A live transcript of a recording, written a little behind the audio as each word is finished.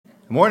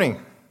Good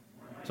morning.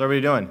 How's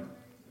everybody doing?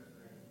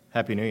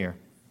 Happy New Year.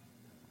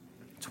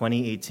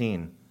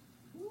 2018.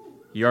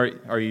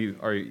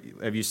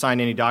 Have you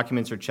signed any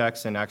documents or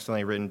checks and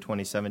accidentally written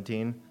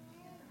 2017?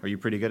 Are you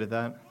pretty good at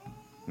that?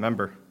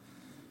 Remember,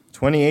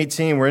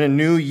 2018, we're in a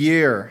new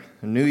year,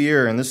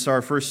 and this is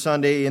our first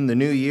Sunday in the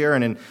new year,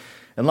 and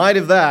in light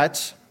of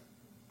that,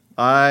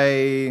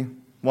 I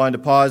wanted to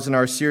pause in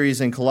our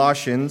series in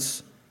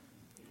Colossians.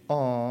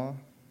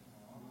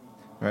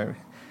 Right.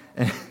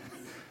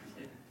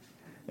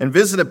 And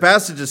visit a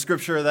passage of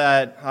Scripture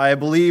that I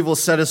believe will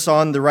set us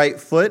on the right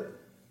foot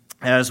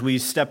as we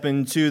step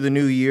into the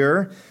new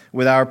year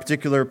with our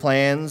particular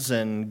plans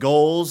and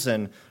goals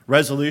and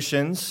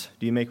resolutions.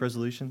 Do you make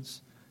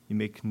resolutions? You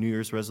make New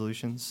Year's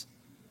resolutions?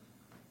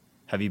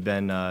 Have you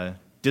been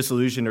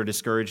disillusioned or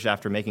discouraged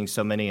after making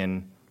so many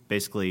and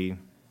basically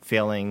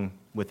failing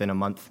within a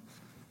month?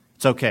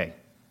 It's okay.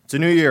 It's a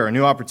new year, a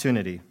new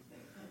opportunity.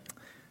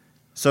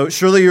 So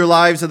surely your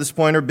lives at this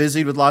point are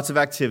busy with lots of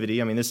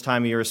activity. I mean, this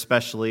time of year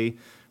especially.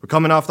 We're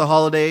coming off the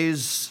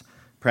holidays,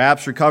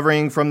 perhaps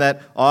recovering from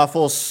that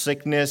awful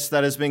sickness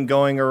that has been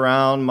going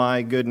around.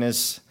 My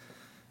goodness,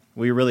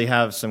 we really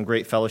have some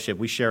great fellowship.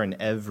 We share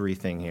in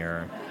everything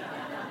here.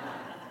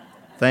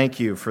 Thank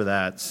you for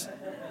that.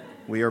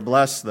 We are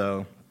blessed,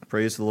 though.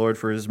 Praise the Lord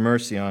for His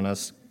mercy on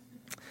us.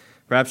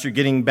 Perhaps you're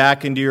getting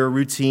back into your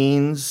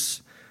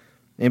routines,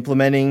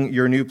 implementing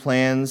your new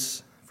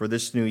plans for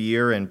this new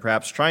year, and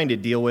perhaps trying to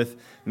deal with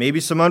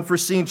maybe some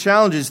unforeseen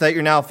challenges that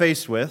you're now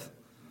faced with.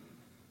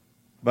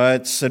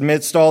 But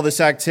amidst all this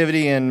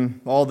activity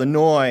and all the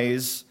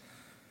noise,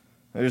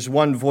 there's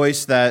one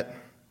voice that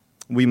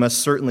we must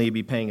certainly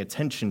be paying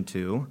attention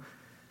to.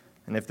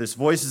 And if this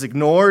voice is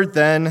ignored,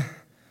 then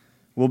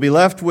we'll be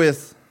left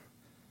with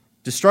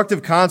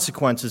destructive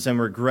consequences and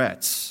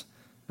regrets.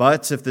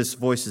 But if this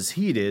voice is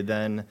heeded,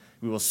 then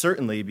we will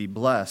certainly be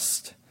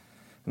blessed.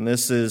 And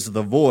this is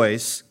the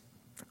voice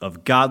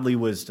of godly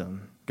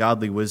wisdom.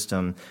 Godly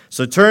wisdom.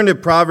 So turn to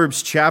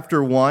Proverbs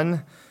chapter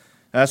 1.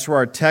 That's where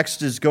our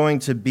text is going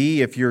to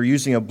be. If you're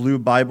using a blue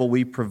Bible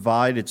we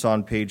provide, it's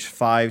on page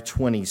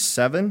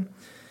 527.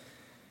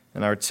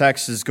 And our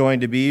text is going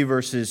to be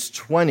verses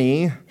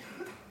 20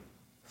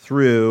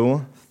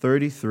 through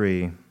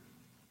 33.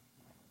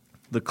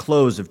 The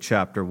close of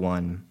chapter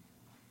 1.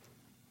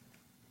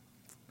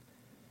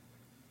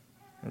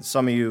 And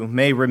some of you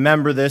may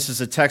remember this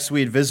as a text we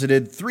had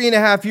visited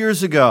 3.5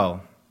 years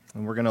ago.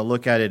 And we're going to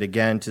look at it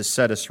again to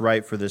set us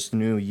right for this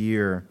new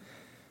year.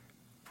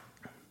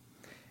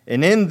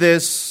 And in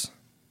this,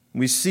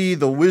 we see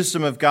the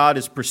wisdom of God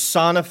is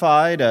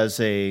personified as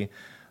a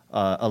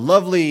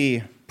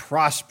lovely,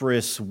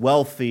 prosperous,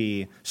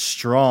 wealthy,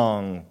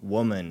 strong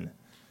woman.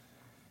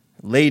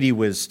 Lady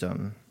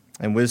wisdom.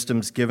 And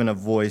wisdom's given a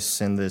voice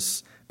in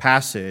this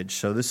passage.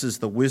 So this is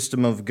the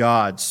wisdom of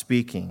God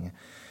speaking.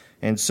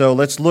 And so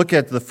let's look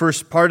at the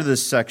first part of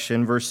this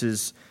section,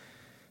 verses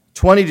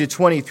 20 to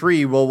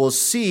 23, well, we'll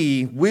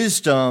see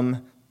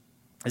wisdom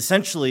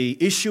essentially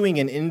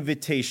issuing an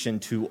invitation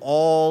to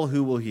all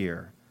who will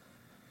hear.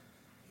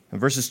 In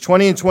verses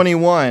 20 and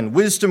 21,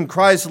 wisdom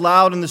cries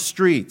loud in the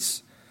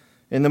streets.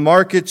 In the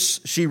markets,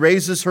 she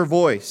raises her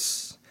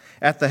voice.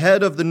 At the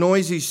head of the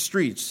noisy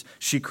streets,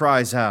 she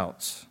cries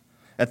out.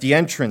 At the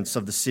entrance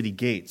of the city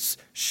gates,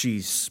 she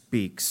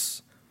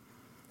speaks.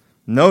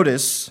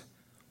 Notice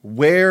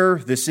where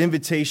this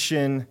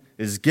invitation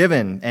is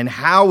given and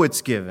how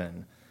it's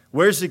given.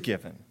 Where's it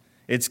given?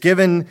 It's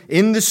given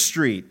in the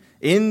street,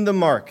 in the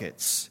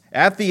markets,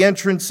 at the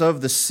entrance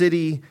of the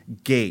city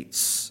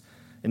gates.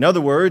 In other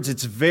words,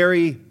 it's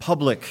very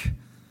public.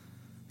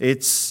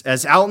 It's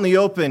as out in the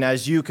open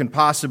as you can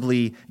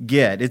possibly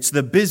get. It's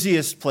the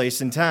busiest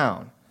place in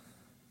town.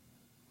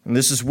 And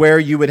this is where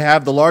you would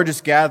have the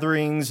largest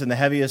gatherings and the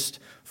heaviest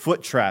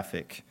foot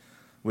traffic.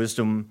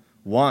 Wisdom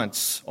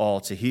wants all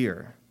to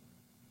hear.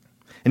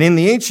 And in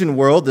the ancient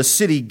world, the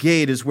city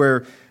gate is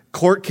where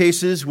court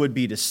cases would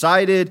be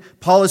decided,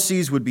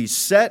 policies would be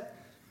set,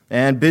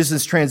 and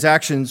business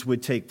transactions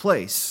would take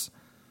place.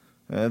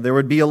 There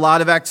would be a lot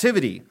of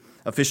activity,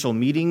 official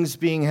meetings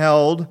being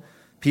held,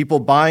 people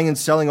buying and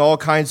selling all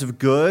kinds of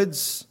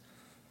goods,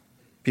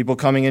 people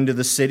coming into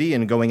the city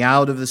and going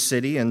out of the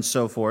city, and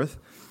so forth.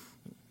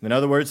 In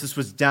other words, this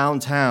was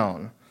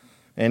downtown,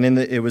 and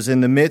it was in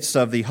the midst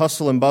of the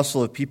hustle and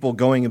bustle of people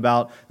going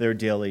about their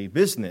daily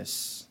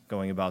business,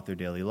 going about their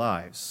daily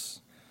lives.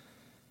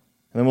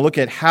 And then we'll look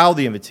at how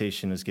the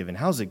invitation is given.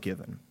 How's it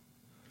given?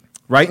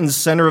 Right in the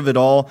center of it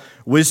all,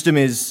 wisdom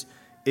is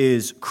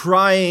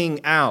crying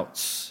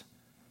out.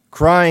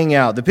 Crying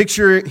out. The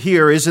picture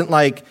here it's not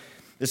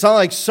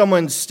like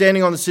someone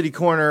standing on the city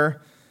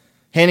corner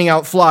handing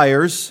out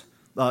flyers.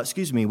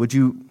 Excuse me, would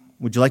you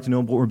like to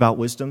know more about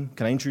wisdom?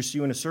 Can I interest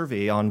you in a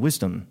survey on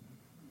wisdom?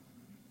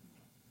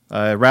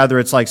 Rather,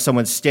 it's like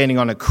someone standing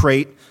on a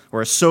crate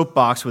or a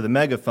soapbox with a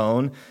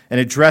megaphone and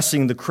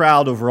addressing the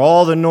crowd over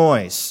all the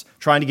noise,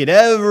 trying to get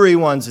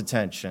everyone's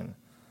attention.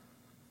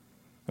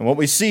 And what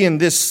we see in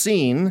this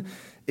scene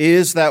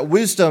is that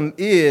wisdom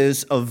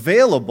is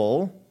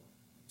available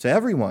to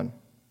everyone.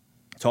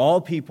 to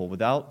all people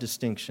without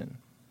distinction.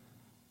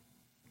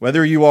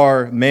 Whether you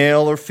are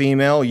male or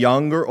female,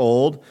 young or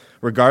old,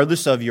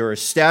 regardless of your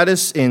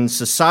status in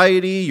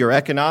society, your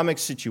economic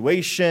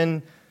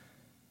situation,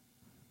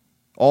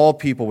 all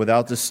people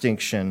without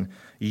distinction,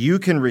 you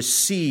can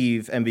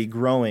receive and be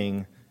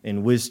growing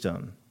in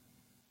wisdom.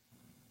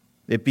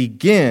 It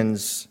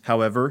begins,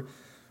 however,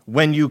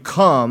 when you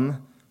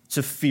come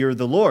to fear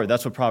the Lord.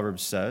 That's what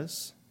Proverbs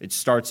says. It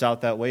starts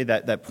out that way.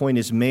 That point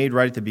is made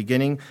right at the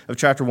beginning of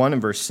chapter 1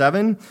 and verse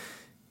 7,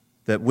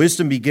 that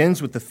wisdom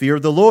begins with the fear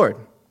of the Lord.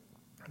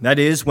 That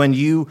is, when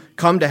you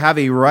come to have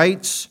a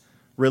right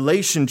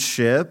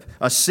relationship,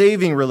 a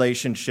saving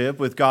relationship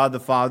with God the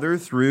Father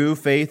through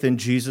faith in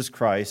Jesus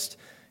Christ,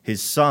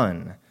 his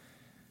Son.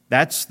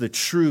 That's the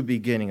true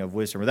beginning of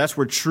wisdom, or that's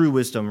where true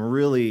wisdom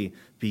really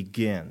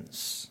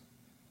begins.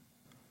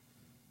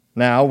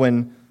 Now,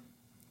 when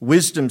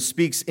wisdom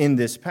speaks in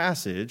this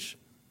passage,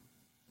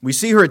 we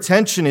see her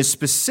attention is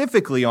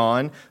specifically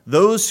on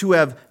those who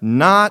have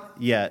not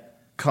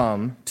yet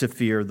come to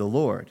fear the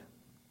Lord.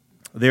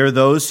 They're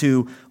those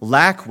who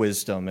lack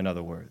wisdom, in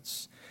other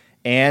words,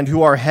 and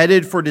who are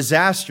headed for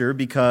disaster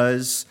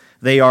because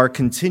they are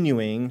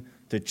continuing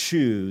to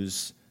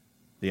choose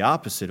the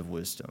opposite of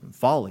wisdom,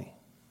 folly.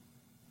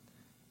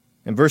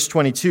 In verse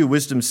 22,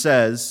 wisdom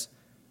says,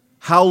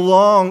 "How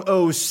long,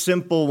 O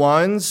simple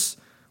ones,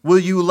 will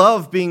you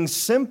love being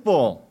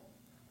simple?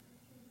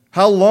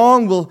 How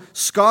long will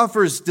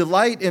scoffers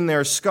delight in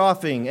their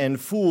scoffing and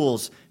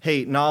fools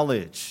hate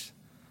knowledge?"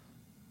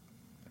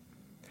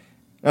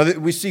 Now,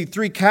 we see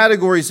three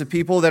categories of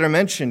people that are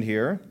mentioned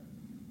here.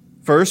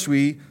 First,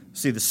 we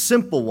see the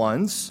simple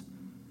ones.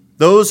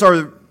 Those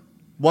are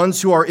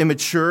ones who are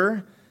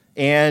immature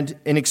and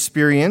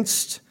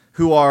inexperienced,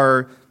 who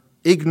are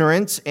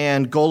ignorant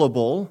and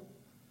gullible,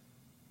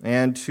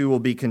 and who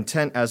will be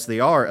content as they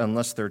are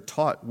unless they're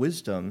taught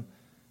wisdom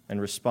and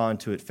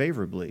respond to it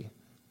favorably.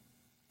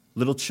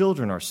 Little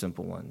children are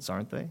simple ones,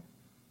 aren't they?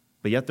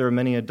 But yet there are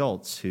many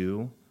adults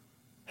who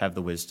have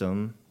the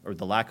wisdom or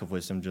the lack of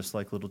wisdom just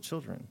like little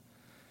children.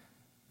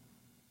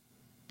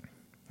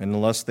 And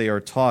unless they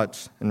are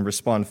taught and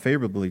respond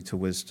favorably to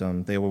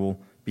wisdom, they will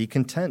be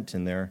content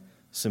in their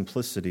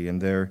simplicity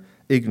and their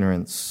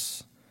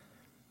ignorance.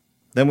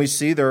 Then we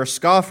see there are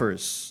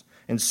scoffers.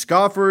 And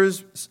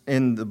scoffers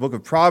in the book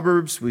of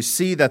Proverbs, we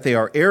see that they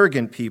are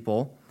arrogant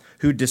people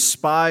who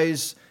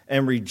despise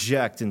and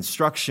reject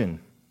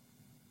instruction,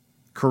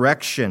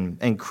 correction,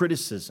 and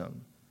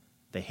criticism.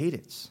 They hate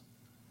it.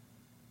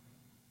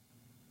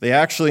 They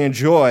actually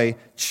enjoy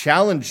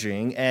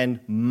challenging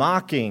and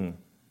mocking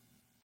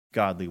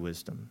godly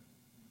wisdom.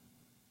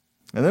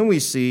 And then we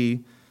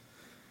see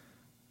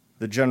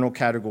the general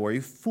category,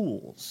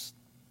 fools.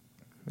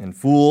 And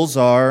fools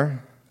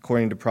are,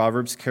 according to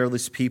Proverbs,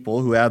 careless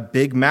people who have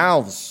big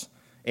mouths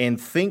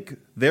and think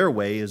their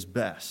way is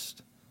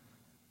best.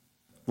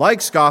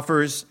 Like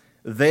scoffers,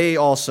 they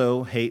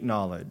also hate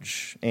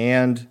knowledge,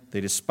 and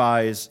they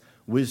despise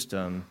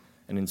wisdom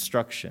and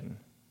instruction.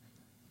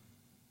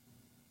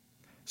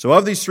 So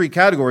of these three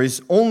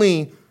categories,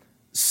 only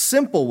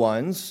simple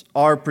ones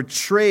are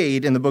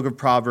portrayed in the book of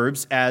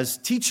Proverbs as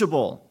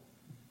teachable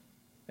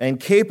and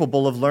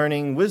capable of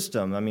learning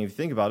wisdom. I mean, if you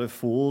think about it,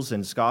 fools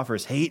and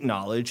scoffers hate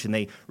knowledge, and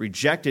they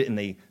reject it, and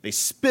they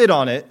spit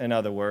on it, in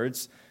other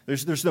words.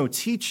 There's no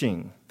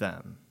teaching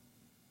them.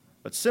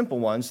 But simple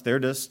ones, they're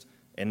just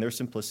in their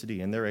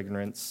simplicity, in their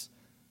ignorance,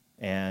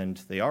 and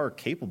they are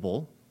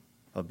capable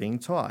of being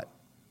taught.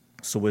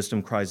 So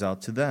wisdom cries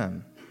out to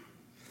them.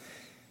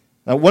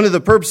 Now, one of the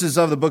purposes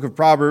of the book of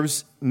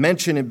Proverbs,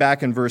 mentioned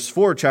back in verse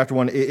 4, chapter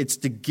 1, it's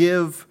to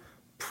give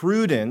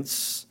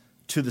prudence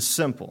to the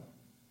simple.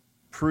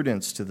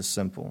 Prudence to the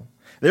simple.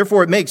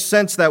 Therefore, it makes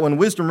sense that when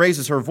wisdom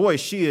raises her voice,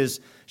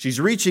 she's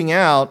reaching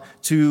out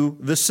to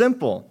the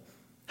simple.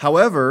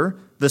 However,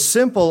 the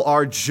simple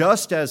are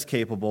just as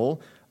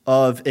capable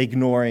of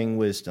ignoring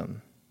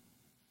wisdom,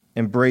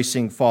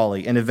 embracing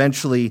folly, and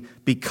eventually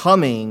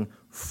becoming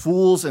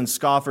fools and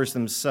scoffers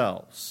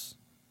themselves.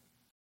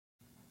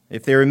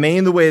 If they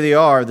remain the way they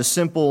are, the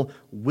simple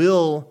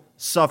will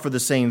suffer the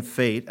same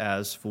fate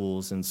as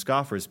fools and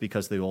scoffers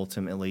because they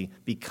ultimately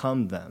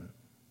become them.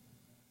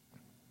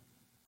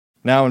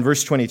 Now in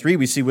verse 23,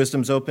 we see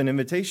wisdom's open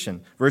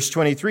invitation. Verse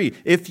 23,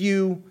 "If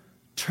you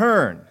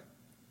turn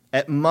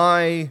at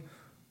my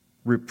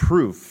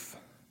reproof,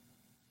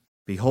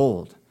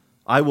 behold,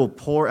 I will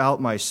pour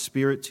out my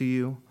spirit to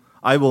you.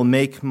 I will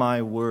make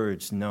my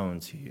words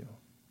known to you."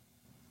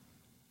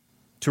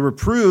 To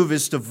reprove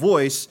is to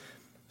voice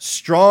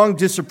strong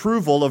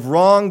disapproval of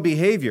wrong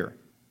behavior.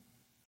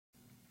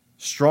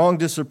 Strong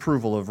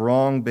disapproval of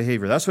wrong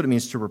behavior. That's what it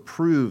means to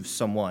reprove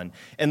someone.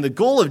 And the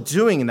goal of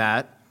doing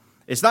that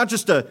is not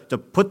just to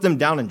put them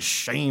down and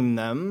shame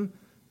them,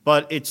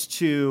 but it's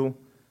to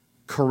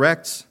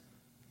correct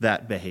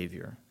that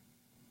behavior,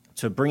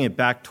 to bring it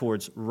back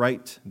towards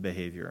right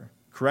behavior.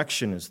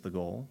 Correction is the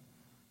goal.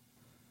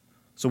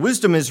 So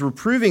wisdom is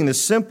reproving the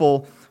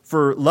simple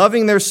for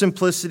loving their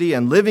simplicity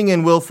and living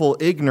in willful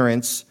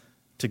ignorance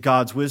to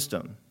God's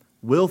wisdom.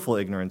 Willful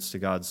ignorance to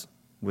God's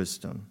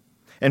wisdom.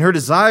 And her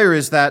desire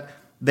is that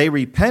they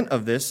repent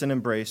of this and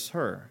embrace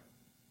her.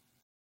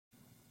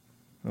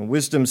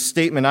 Wisdom's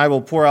statement, I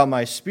will pour out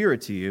my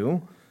spirit to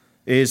you,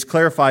 is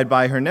clarified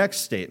by her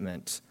next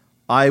statement,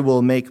 I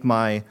will make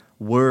my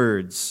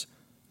words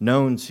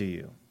known to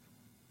you.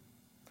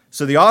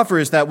 So the offer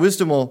is that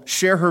wisdom will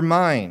share her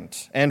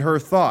mind and her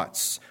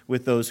thoughts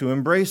with those who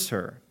embrace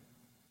her.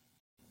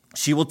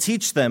 She will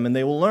teach them and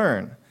they will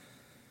learn.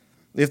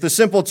 If the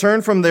simple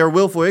turn from their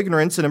willful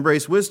ignorance and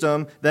embrace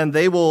wisdom, then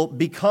they will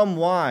become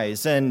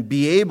wise and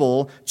be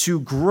able to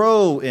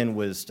grow in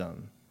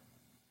wisdom.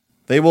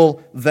 They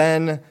will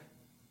then,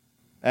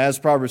 as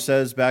Proverbs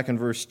says back in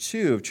verse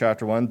 2 of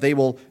chapter 1, they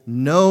will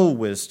know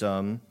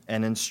wisdom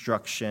and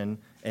instruction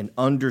and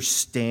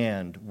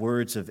understand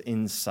words of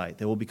insight.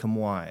 They will become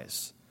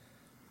wise.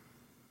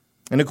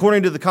 And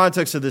according to the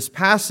context of this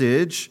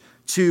passage,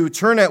 to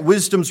turn at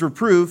wisdom's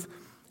reproof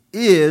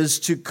is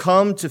to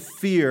come to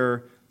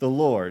fear the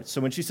Lord.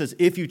 So when she says,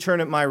 if you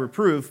turn at my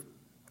reproof,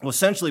 well,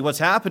 essentially what's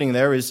happening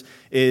there is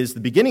the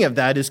beginning of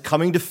that is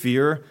coming to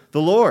fear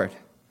the Lord.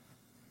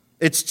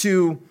 It's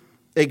to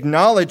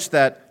acknowledge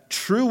that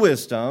true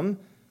wisdom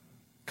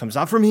comes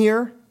not from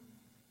here,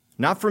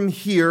 not from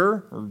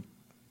here or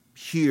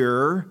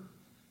here.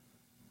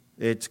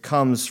 It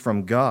comes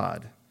from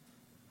God.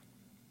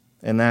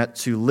 And that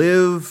to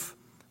live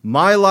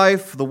my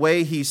life the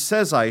way he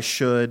says I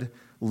should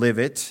live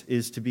it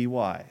is to be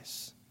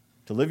wise.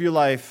 To live your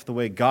life the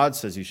way God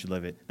says you should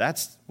live it,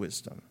 that's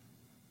wisdom.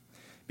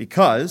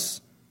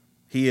 Because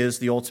he is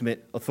the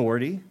ultimate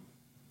authority,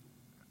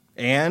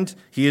 and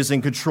he is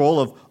in control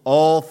of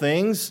all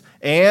things,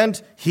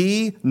 and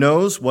he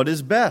knows what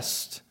is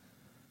best.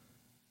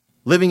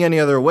 Living any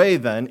other way,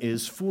 then,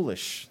 is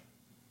foolish.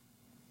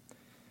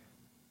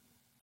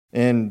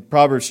 In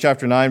Proverbs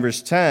chapter 9,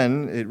 verse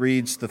 10, it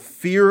reads, the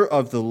fear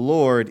of the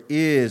Lord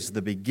is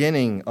the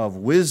beginning of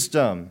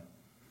wisdom,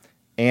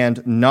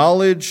 and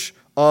knowledge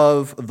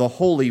of the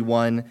Holy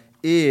One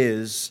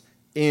is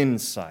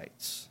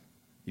insight.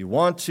 You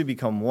want to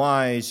become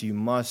wise, you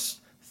must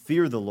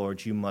fear the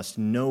Lord, you must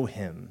know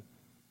him.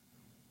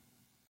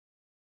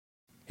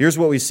 Here's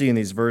what we see in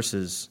these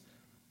verses,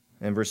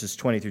 in verses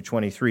 20 through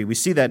 23. We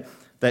see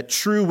that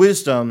true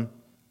wisdom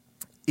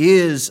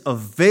is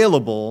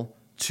available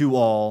to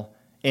all,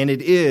 and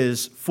it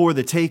is for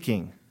the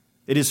taking.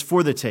 It is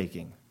for the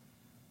taking.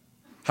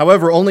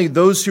 However, only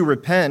those who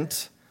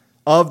repent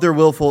of their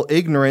willful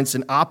ignorance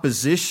and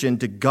opposition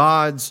to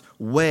God's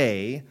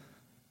way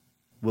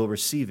will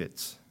receive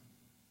it.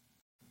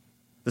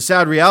 The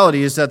sad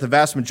reality is that the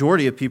vast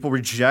majority of people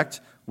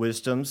reject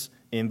wisdom's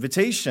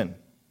invitation.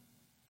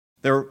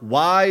 They're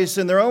wise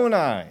in their own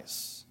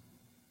eyes.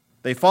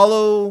 They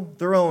follow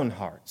their own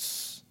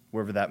hearts,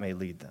 wherever that may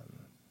lead them.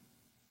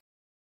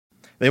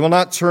 They will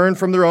not turn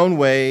from their own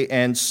way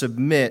and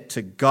submit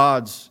to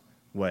God's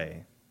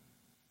way.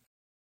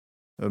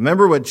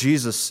 Remember what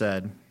Jesus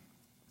said.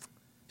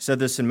 He said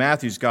this in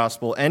Matthew's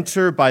gospel,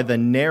 enter by the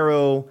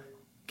narrow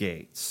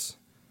gates,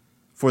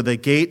 for the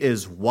gate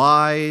is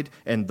wide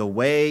and the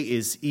way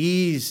is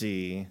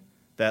easy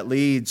that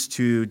leads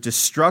to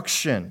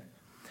destruction.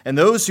 And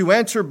those who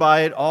enter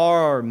by it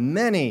are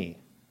many.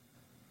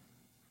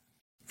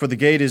 For the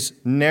gate is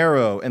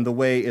narrow and the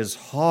way is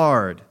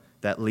hard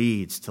that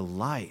leads to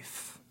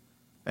life.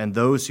 And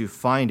those who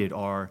find it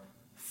are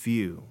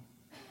few.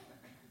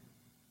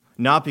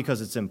 Not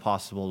because it's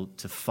impossible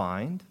to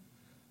find,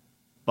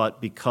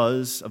 but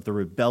because of the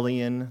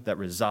rebellion that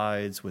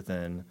resides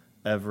within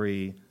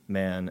every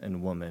man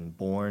and woman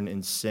born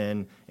in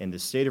sin, in the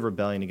state of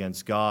rebellion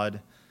against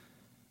God.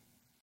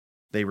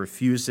 They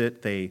refuse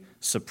it. They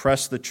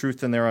suppress the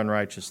truth in their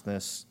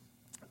unrighteousness.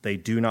 They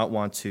do not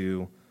want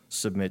to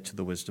submit to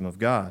the wisdom of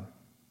God.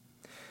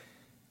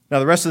 Now,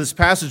 the rest of this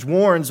passage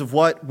warns of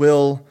what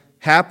will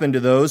happen to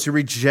those who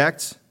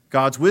reject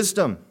God's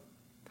wisdom.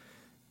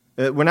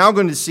 We're now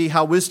going to see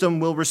how wisdom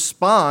will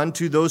respond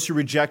to those who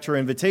reject her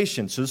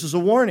invitation. So this is a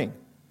warning.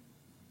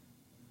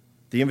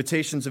 The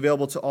invitation is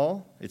available to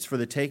all. It's for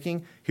the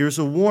taking. Here's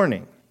a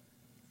warning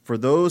for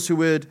those who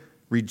would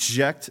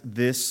reject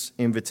this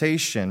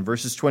invitation.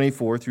 Verses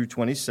 24 through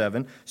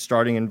 27,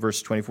 starting in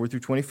verse 24 through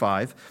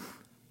 25.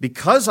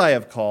 Because I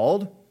have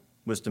called,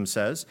 wisdom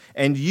says,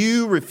 and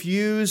you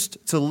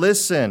refused to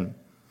listen,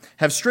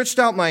 have stretched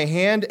out my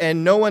hand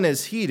and no one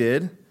has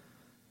heeded,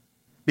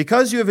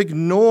 because you have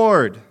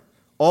ignored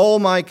all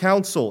my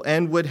counsel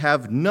and would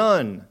have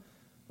none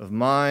of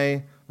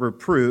my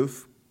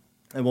reproof.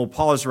 And we'll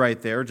pause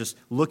right there, just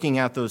looking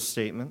at those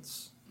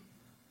statements.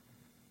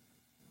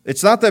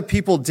 It's not that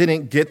people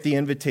didn't get the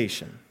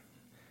invitation.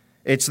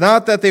 It's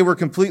not that they were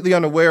completely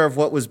unaware of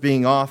what was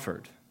being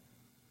offered.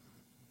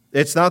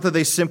 It's not that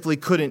they simply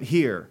couldn't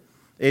hear.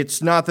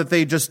 It's not that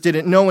they just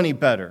didn't know any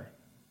better.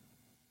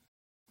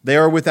 They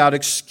are without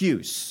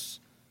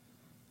excuse.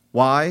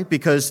 Why?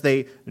 Because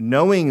they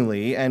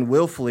knowingly and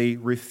willfully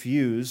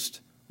refused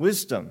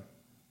wisdom.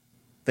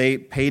 They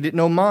paid it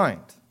no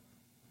mind.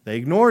 They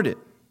ignored it.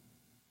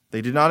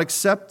 They did not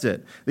accept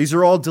it. These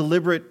are all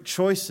deliberate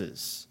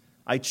choices.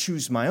 I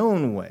choose my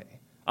own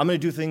way. I'm going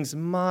to do things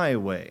my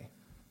way.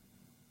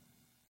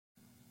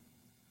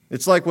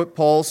 It's like what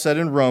Paul said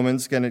in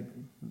Romans, going to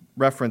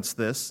reference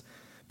this.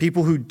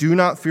 People who do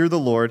not fear the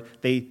Lord,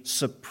 they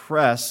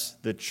suppress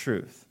the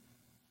truth.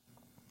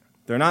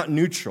 They're not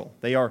neutral.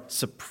 They are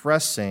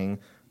suppressing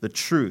the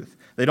truth.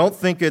 They don't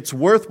think it's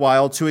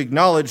worthwhile to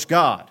acknowledge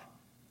God,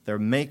 their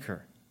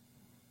maker.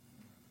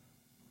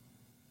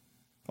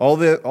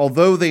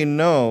 Although they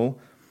know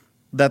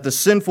that the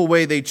sinful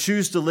way they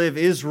choose to live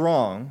is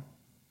wrong,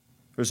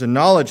 there's a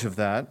knowledge of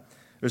that.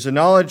 There's a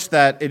knowledge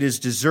that it is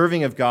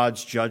deserving of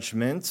God's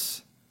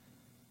judgment.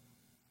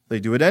 They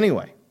do it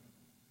anyway.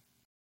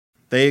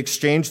 They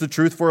exchange the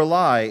truth for a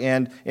lie.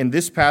 And in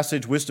this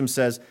passage, wisdom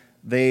says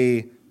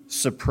they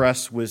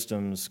suppress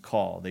wisdom's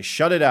call. They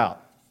shut it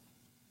out.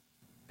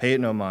 Pay it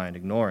no mind.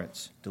 Ignore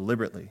it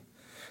deliberately.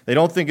 They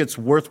don't think it's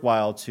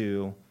worthwhile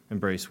to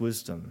embrace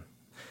wisdom.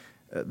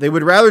 They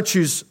would rather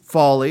choose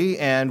folly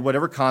and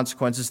whatever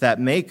consequences that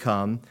may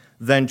come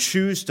than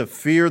choose to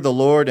fear the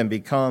Lord and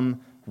become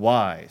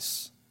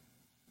wise.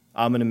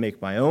 I'm going to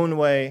make my own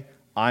way.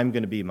 I'm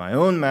going to be my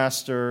own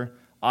master.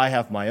 I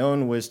have my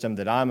own wisdom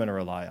that I'm going to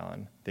rely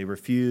on. They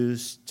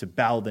refuse to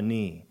bow the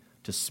knee,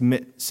 to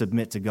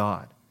submit to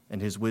God and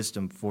his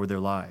wisdom for their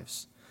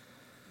lives.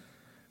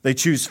 They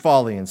choose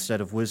folly instead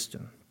of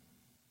wisdom.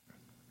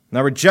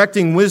 Now,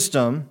 rejecting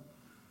wisdom,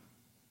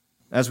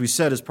 as we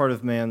said, is part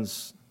of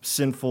man's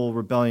sinful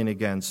rebellion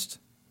against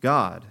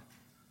God.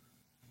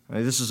 I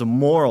mean, this is a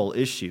moral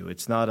issue.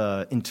 It's not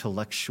an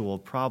intellectual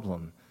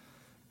problem.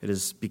 It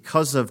is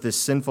because of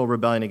this sinful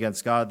rebellion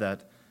against God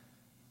that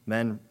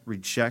men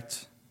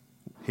reject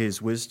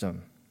his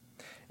wisdom.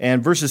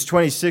 And verses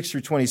 26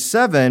 through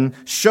 27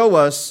 show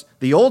us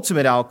the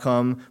ultimate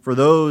outcome for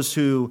those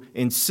who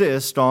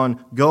insist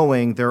on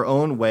going their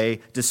own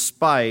way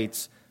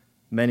despite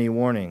many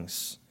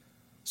warnings.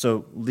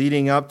 So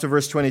leading up to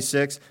verse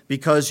 26,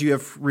 because you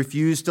have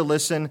refused to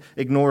listen,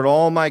 ignored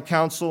all my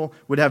counsel,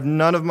 would have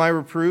none of my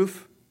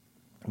reproof,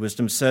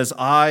 wisdom says,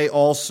 I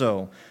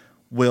also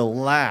will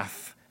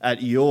laugh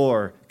at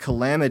your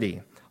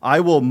calamity. I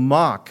will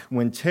mock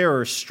when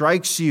terror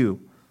strikes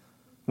you.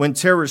 When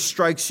terror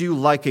strikes you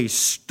like a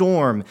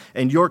storm,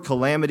 and your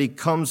calamity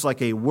comes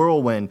like a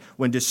whirlwind,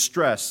 when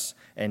distress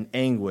and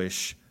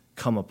anguish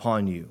come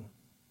upon you.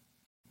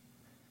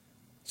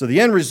 So the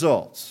end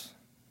result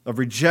of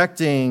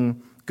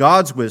rejecting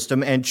God's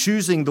wisdom and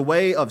choosing the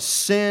way of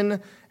sin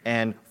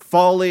and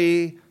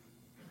folly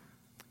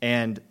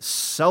and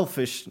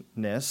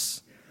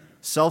selfishness,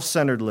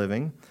 self-centered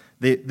living,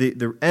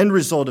 the end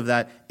result of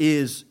that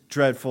is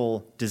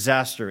dreadful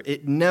disaster.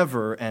 It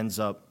never ends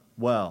up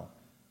well.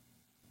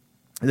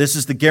 This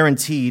is the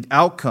guaranteed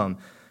outcome.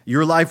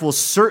 Your life will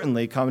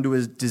certainly come to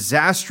a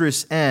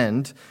disastrous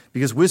end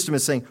because wisdom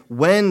is saying,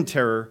 when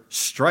terror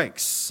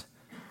strikes,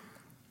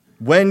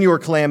 when your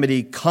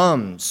calamity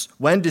comes,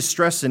 when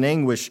distress and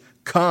anguish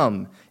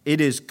come,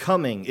 it is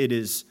coming, it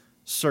is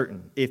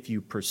certain if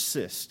you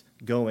persist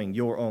going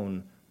your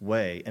own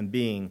way and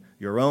being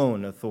your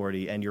own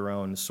authority and your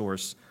own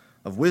source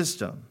of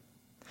wisdom.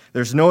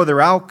 There's no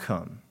other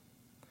outcome.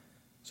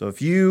 So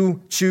if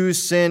you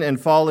choose sin and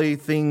folly,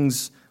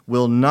 things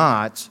will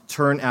not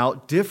turn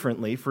out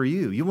differently for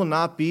you. You will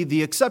not be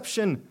the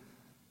exception.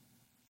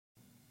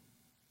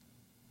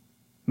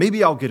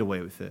 Maybe I'll get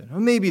away with it. Or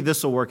maybe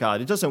this will work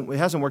out. It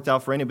hasn't worked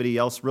out for anybody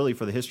else really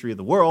for the history of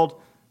the world.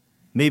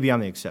 Maybe I'm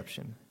the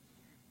exception.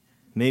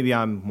 Maybe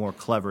I'm more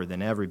clever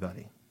than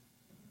everybody.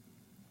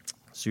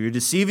 So you're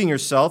deceiving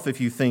yourself if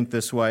you think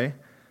this way.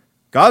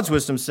 God's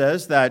wisdom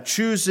says that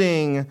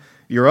choosing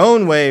your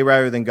own way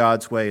rather than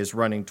God's way is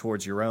running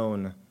towards your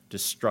own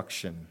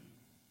destruction.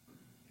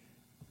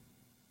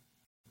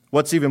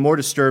 What's even more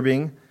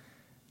disturbing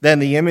than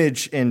the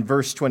image in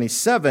verse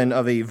 27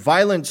 of a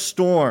violent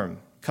storm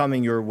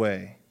coming your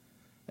way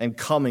and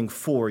coming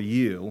for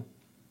you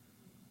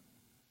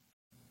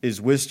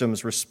is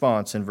wisdom's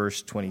response in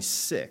verse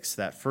 26,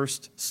 that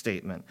first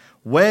statement.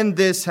 When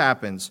this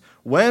happens,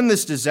 when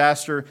this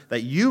disaster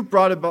that you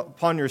brought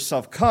upon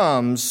yourself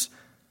comes,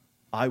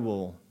 I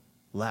will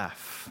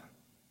laugh.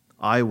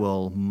 I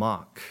will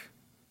mock.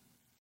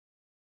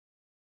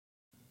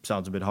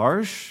 Sounds a bit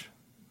harsh,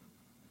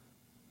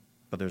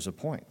 but there's a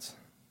point.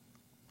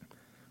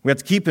 We have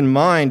to keep in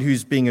mind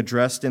who's being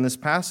addressed in this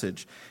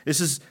passage. This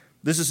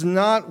is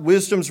not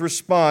wisdom's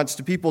response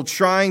to people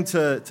trying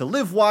to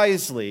live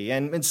wisely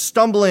and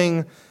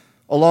stumbling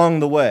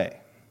along the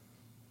way.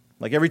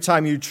 Like every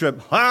time you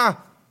trip,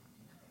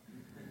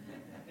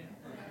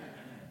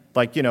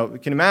 like, you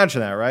can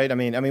imagine that, right? I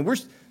mean,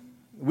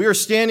 we are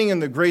standing in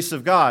the grace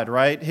of God,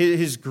 right?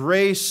 His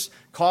grace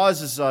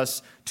causes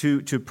us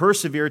to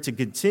persevere, to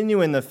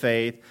continue in the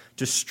faith,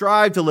 to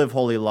strive to live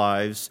holy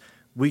lives.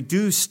 We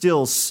do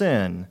still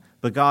sin,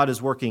 but God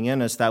is working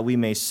in us that we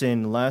may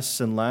sin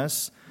less and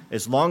less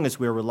as long as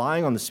we're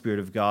relying on the Spirit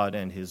of God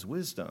and His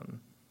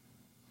wisdom.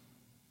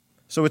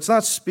 So it's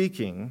not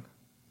speaking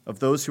of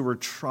those who are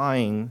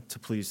trying to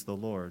please the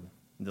Lord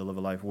and to live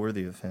a life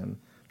worthy of Him,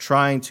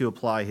 trying to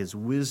apply His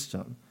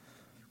wisdom.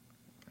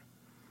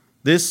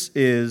 This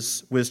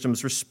is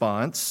wisdom's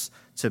response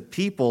to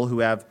people who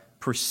have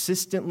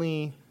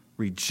persistently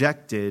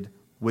rejected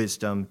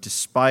wisdom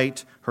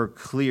despite her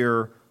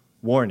clear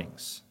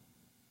warnings.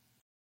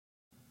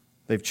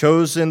 They've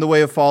chosen the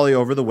way of folly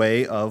over the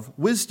way of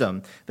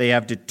wisdom. They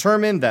have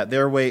determined that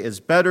their way is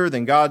better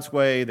than God's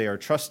way. They are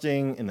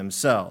trusting in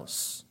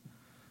themselves.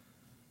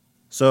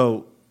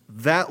 So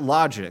that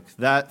logic,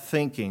 that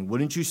thinking,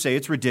 wouldn't you say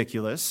it's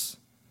ridiculous?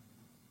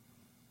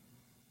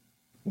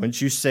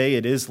 Wouldn't you say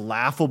it is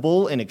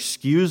laughable and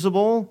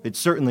excusable? It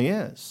certainly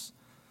is.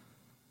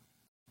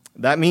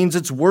 That means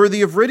it's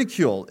worthy of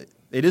ridicule.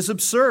 It is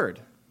absurd.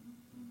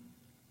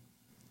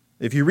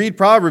 If you read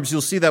Proverbs,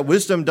 you'll see that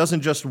wisdom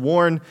doesn't just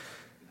warn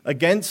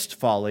against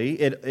folly,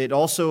 it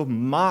also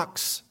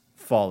mocks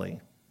folly.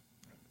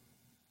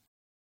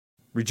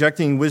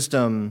 Rejecting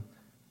wisdom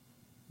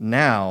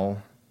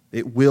now,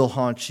 it will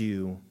haunt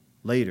you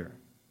later.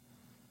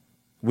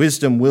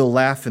 Wisdom will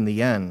laugh in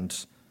the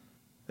end.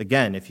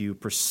 Again, if you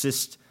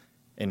persist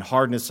in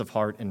hardness of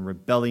heart and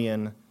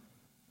rebellion,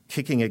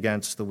 kicking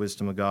against the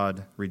wisdom of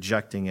God,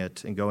 rejecting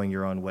it, and going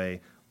your own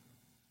way,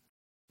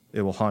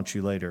 it will haunt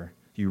you later.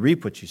 You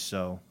reap what you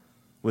sow.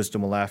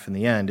 Wisdom will laugh in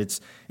the end.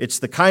 It's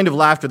the kind of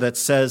laughter that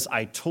says,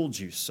 I told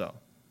you so.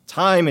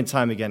 Time and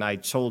time again, I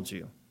told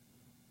you.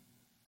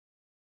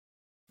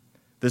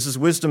 This is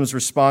wisdom's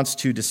response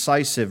to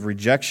decisive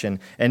rejection.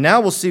 And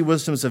now we'll see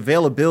wisdom's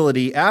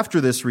availability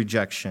after this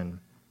rejection,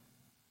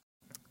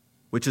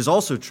 which is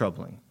also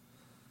troubling.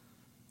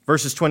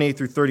 Verses 28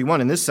 through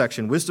 31 in this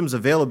section, wisdom's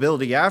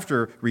availability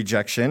after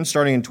rejection,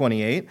 starting in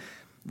 28.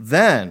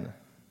 Then,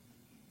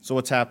 so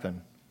what's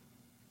happened?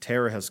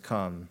 Terror has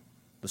come.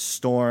 The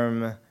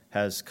storm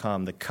has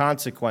come. The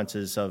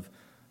consequences of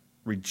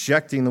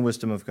rejecting the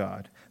wisdom of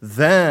God.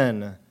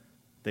 Then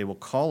they will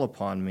call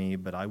upon me,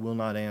 but I will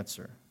not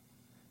answer.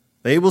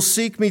 They will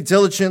seek me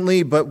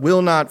diligently, but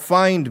will not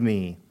find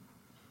me.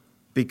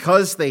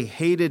 Because they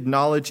hated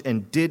knowledge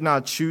and did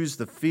not choose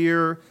the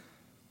fear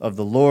of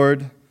the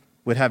Lord,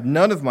 would have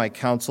none of my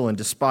counsel and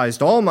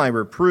despised all my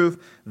reproof,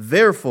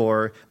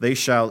 therefore they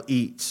shall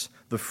eat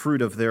the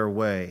fruit of their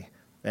way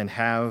and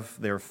have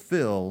their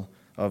fill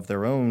of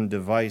their own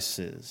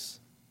devices.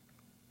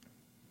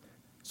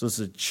 So it's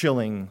a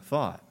chilling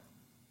thought.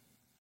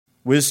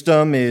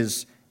 Wisdom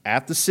is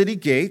at the city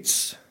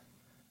gates,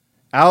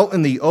 out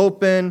in the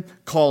open,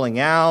 calling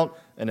out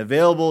and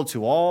available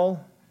to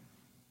all.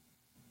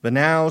 But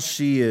now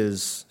she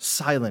is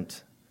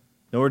silent,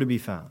 nowhere to be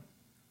found.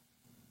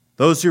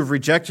 Those who have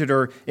rejected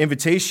her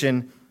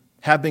invitation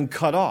have been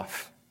cut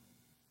off.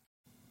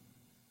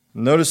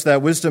 Notice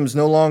that wisdom is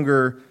no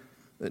longer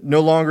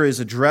is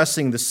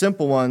addressing the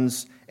simple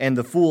ones and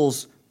the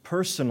fools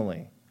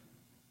personally.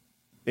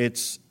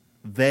 It's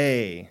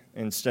they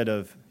instead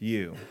of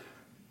you.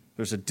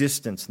 There's a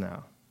distance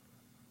now.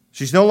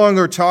 She's no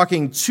longer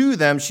talking to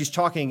them, she's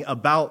talking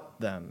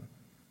about them.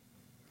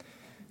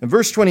 And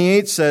verse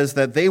 28 says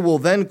that they will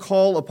then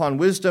call upon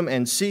wisdom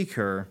and seek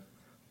her.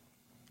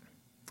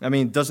 I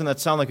mean, doesn't that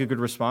sound like a good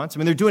response? I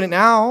mean, they're doing it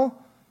now.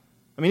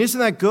 I mean, isn't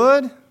that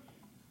good?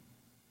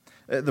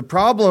 The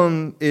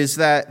problem is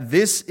that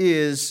this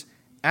is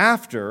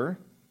after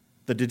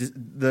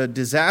the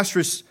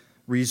disastrous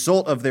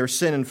result of their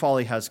sin and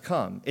folly has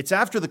come. It's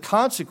after the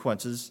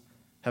consequences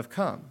have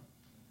come.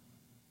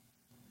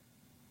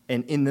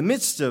 And in the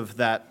midst of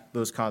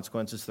those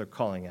consequences, they're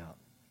calling out.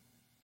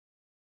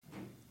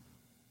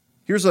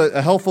 Here's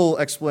a helpful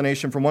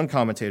explanation from one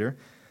commentator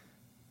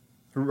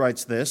who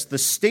writes this: the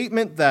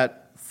statement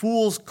that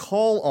fools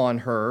call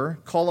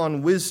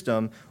on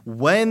wisdom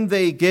when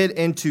they get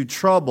into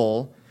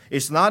trouble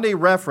is not a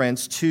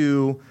reference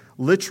to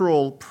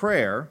literal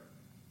prayer,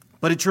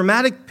 but a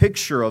dramatic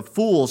picture of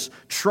fools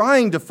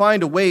trying to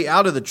find a way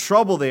out of the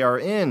trouble they are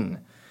in.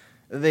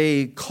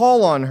 They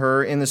call on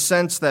her in the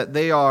sense that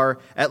they are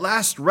at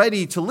last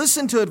ready to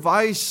listen to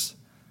advice,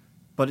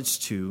 but it's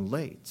too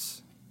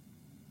late.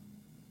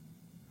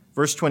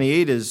 Verse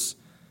 28 is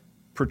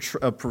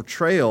a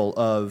portrayal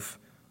of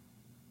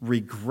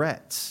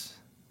regret,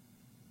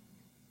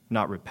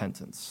 not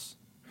repentance.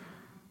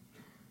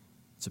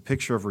 It's a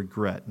picture of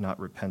regret, not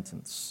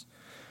repentance.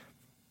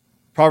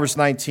 Proverbs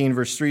 19,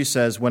 verse 3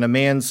 says, when a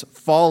man's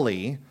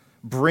folly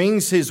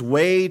brings his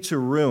way to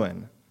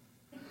ruin,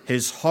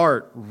 his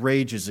heart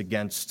rages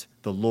against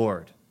the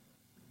Lord.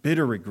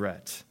 Bitter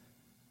regret.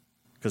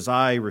 Because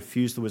I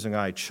refused the wisdom of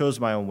God, I chose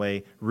my own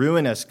way.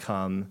 Ruin has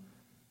come,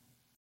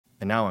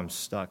 and now I'm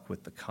stuck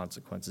with the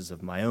consequences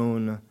of my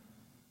own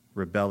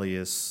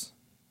rebellious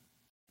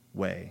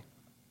way.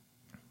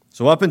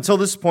 So up until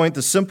this point,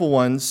 the simple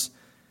ones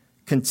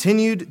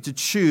continued to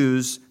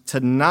choose to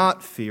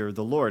not fear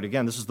the Lord.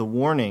 Again, this is the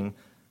warning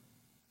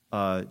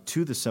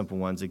to the simple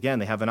ones. Again,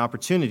 they have an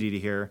opportunity to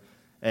hear,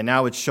 and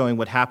now it's showing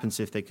what happens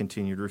if they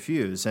continue to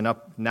refuse. And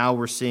now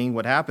we're seeing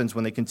what happens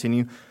when they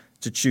continue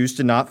to choose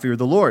to not fear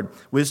the Lord.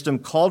 Wisdom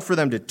called for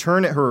them to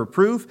turn at her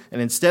reproof,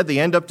 and instead they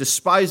end up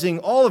despising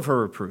all of her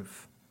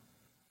reproof.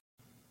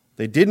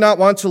 They did not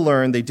want to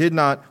learn. They did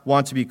not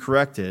want to be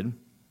corrected.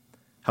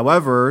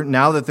 However,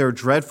 now that their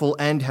dreadful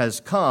end has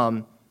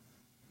come,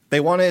 They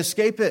want to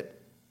escape it.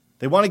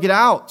 They want to get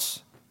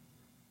out.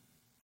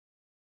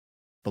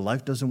 But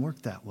life doesn't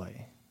work that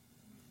way.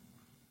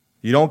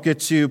 You don't get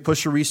to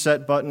push a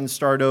reset button and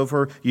start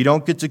over. You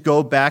don't get to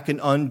go back and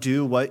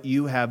undo what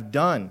you have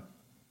done.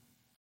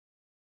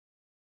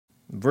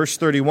 Verse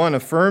 31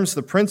 affirms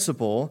the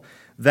principle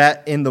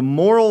that in the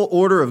moral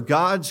order of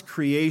God's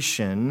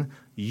creation,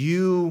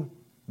 you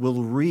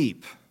will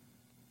reap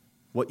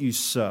what you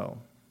sow.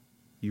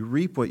 You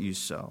reap what you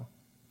sow.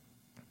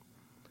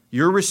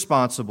 You're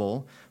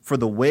responsible for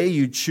the way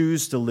you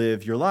choose to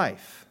live your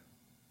life.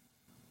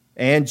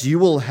 And you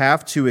will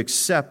have to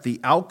accept the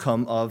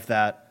outcome of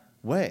that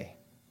way.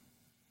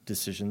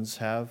 Decisions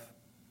have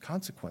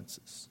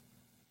consequences.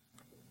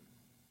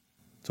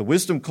 So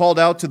wisdom called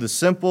out to the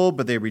simple,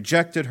 but they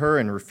rejected her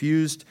and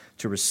refused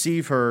to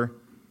receive her.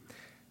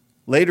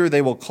 Later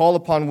they will call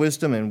upon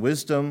wisdom, and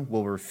wisdom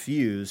will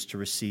refuse to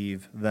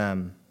receive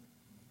them.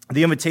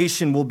 The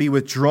invitation will be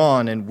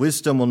withdrawn, and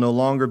wisdom will no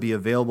longer be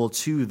available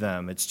to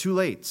them. It's too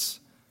late.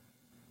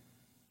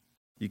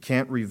 You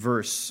can't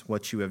reverse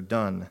what you have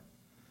done.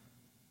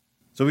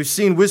 So we've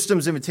seen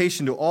wisdom's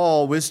invitation to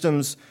all,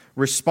 wisdom's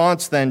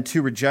response then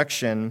to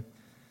rejection,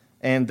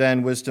 and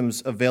then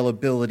wisdom's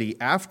availability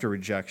after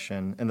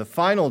rejection. And the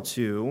final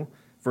two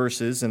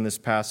verses in this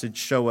passage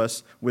show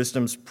us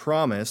wisdom's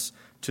promise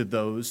to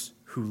those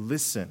who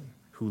listen,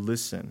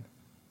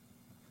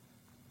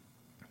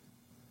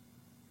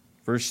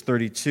 Verse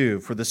 32,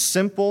 for the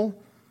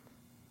simple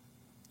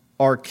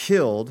are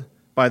killed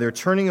by their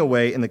turning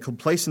away, and the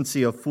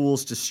complacency of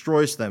fools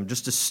destroys them.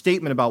 Just a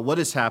statement about what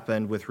has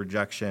happened with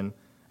rejection,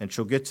 and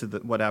she'll get to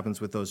what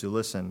happens with those who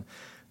listen.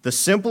 The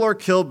simple are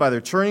killed by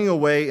their turning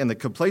away, and the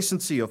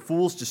complacency of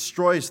fools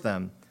destroys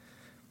them.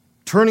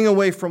 Turning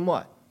away from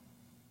what?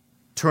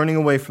 Turning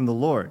away from the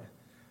Lord.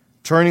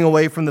 Turning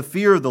away from the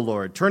fear of the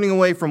Lord. Turning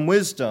away from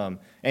wisdom.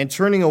 And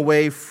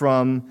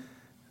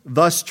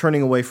thus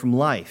turning away from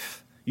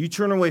life. You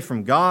turn away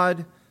from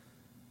God.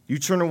 You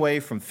turn away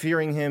from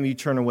fearing Him. You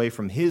turn away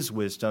from His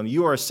wisdom.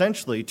 You are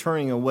essentially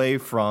turning away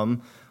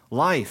from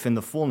life and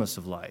the fullness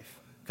of life,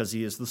 because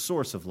He is the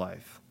source of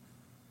life.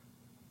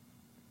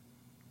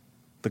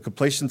 The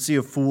complacency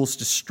of fools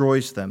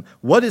destroys them.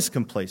 What is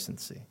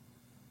complacency?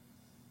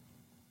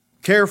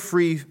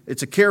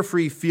 It's a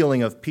carefree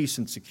feeling of peace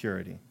and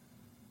security.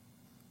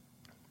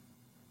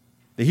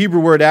 The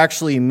Hebrew word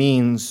actually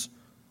means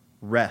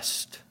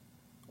rest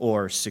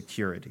or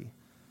security,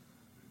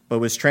 but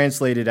was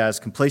translated as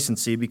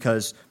complacency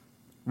because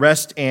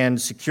rest and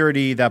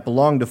security that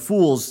belong to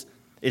fools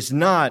is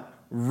not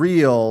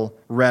real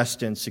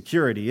rest and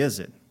security, is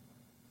it?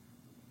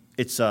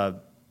 It's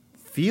a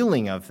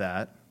feeling of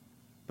that,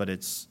 but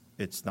it's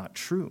not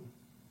true.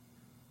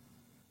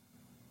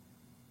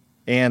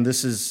 And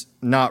this is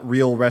not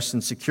real rest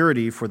and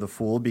security for the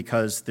fool,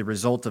 because the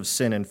result of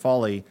sin and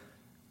folly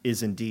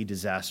is indeed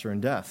disaster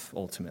and death,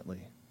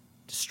 ultimately.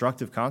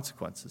 Destructive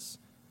consequences.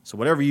 So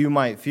whatever you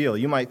might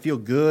feel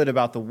good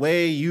about the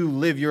way you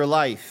live your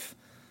life,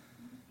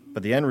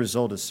 but the end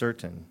result is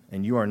certain,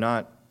 and you are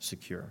not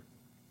secure.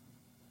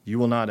 You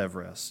will not have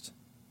rest.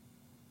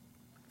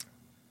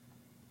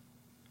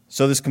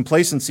 So this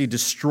complacency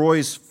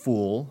destroys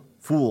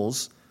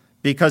fools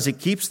because it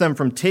keeps them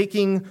from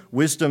taking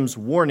wisdom's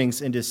warnings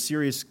into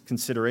serious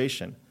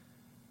consideration.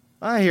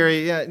 I hear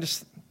you. Yeah,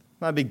 just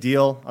not a big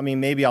deal. I mean,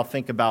 maybe I'll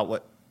think about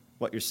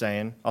what you're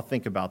saying. I'll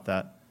think about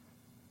that.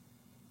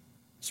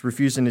 It's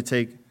refusing to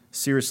take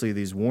seriously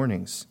these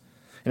warnings.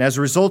 And as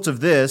a result of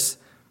this,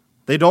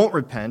 they don't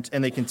repent,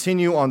 and they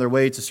continue on their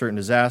way to certain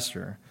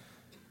disaster.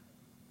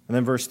 And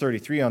then verse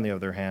 33, on the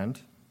other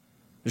hand,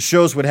 it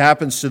shows what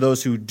happens to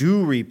those who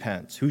do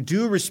repent, who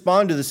do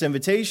respond to this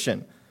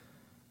invitation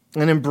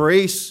and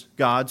embrace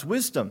God's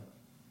wisdom.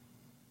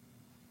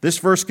 This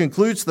verse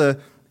concludes the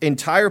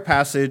entire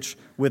passage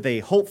with a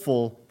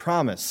hopeful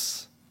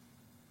promise.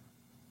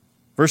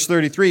 Verse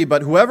 33,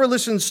 but whoever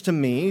listens to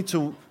me,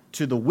 to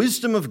the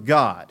wisdom of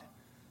God,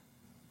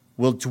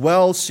 will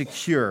dwell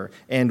secure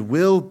and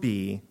will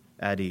be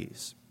at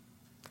ease,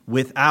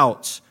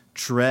 without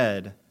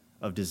dread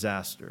of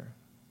disaster.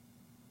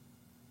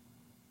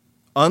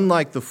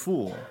 Unlike the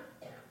fool,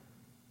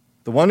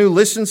 the one who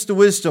listens to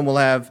wisdom will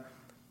have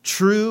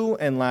true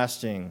and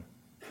lasting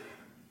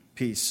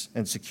peace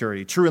and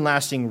security, true and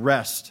lasting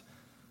rest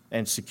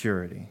and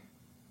security.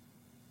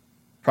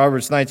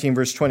 Proverbs 19,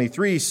 verse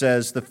 23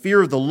 says, the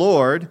fear of the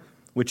Lord,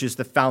 which is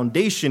the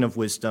foundation of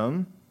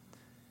wisdom,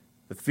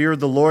 the fear of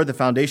the Lord, the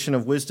foundation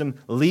of wisdom,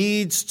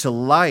 leads to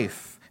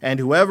life, and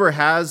whoever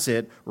has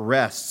it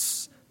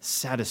rests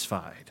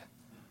satisfied.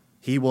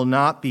 He will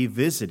not be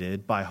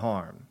visited by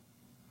harm.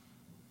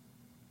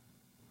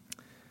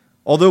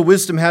 Although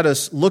wisdom had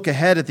us look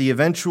ahead at the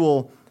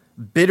eventual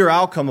bitter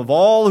outcome of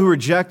all who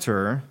reject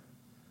her,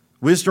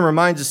 wisdom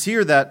reminds us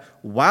here that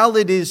while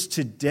it is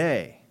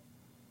today,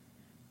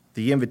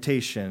 the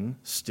invitation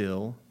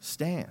still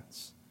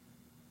stands.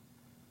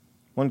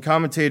 One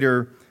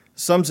commentator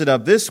sums it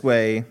up this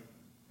way: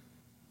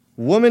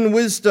 Woman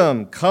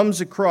wisdom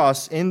comes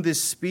across in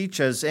this speech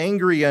as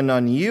angry and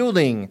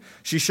unyielding.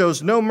 She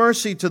shows no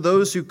mercy to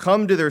those who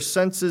come to their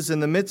senses in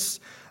the midst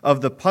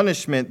of the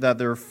punishment that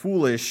their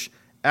foolish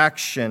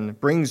action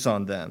brings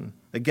on them.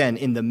 Again,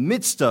 in the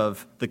midst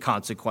of the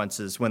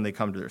consequences when they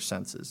come to their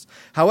senses.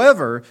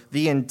 However,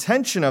 the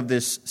intention of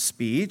this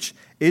speech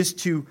is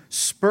to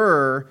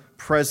spur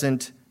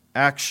present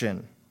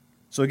action.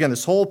 So again,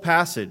 this whole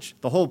passage,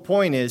 the whole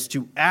point is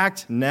to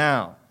act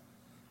now.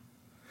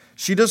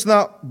 She does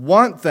not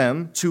want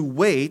them to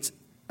wait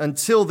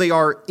until they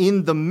are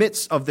in the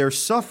midst of their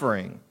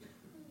suffering,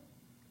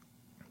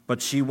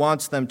 but she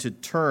wants them to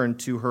turn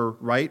to her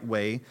right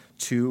way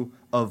to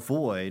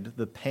avoid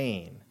the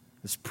pain.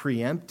 It's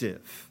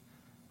preemptive.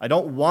 I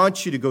don't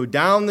want you to go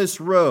down this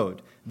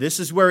road. This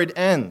is where it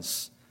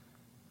ends.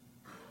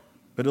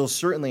 But it'll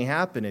certainly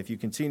happen if you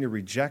continue to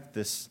reject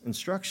this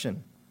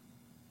instruction.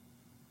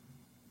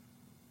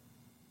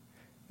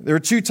 There are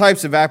two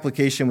types of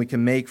application we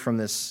can make from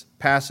this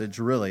passage,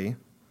 really.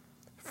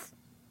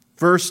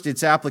 First,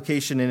 it's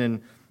application in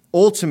an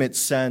ultimate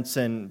sense,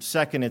 and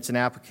second, it's an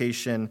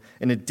application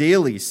in a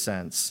daily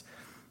sense.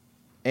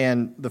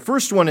 And the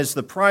first one is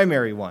the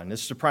primary one.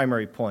 This is the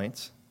primary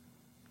point.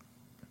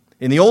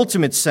 In the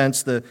ultimate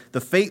sense, the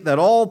fate that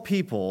all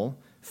people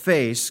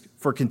face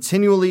for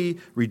continually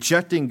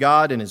rejecting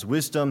God and His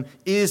wisdom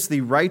is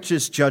the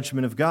righteous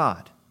judgment of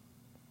God.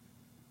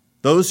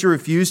 Those who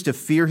refuse to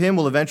fear Him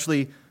will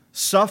eventually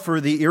suffer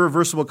the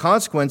irreversible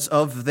consequence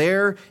of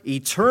their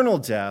eternal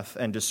death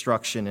and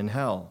destruction in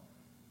hell.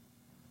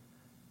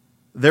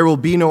 There will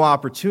be no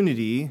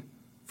opportunity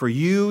for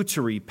you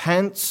to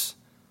repent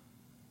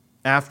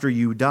after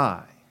you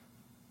die.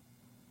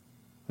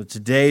 But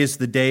today is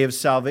the day of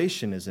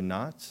salvation, is it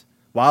not?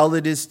 While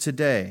it is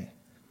today,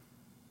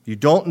 you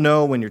don't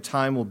know when your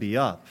time will be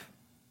up.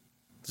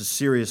 It's a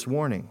serious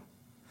warning.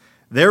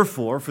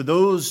 Therefore, for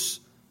those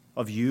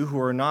of you who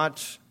are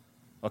not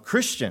a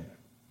Christian,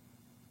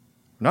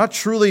 not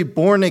truly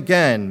born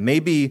again,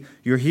 maybe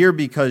you're here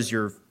because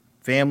your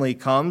family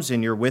comes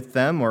and you're with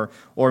them, or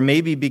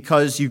maybe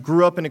because you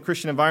grew up in a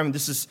Christian environment.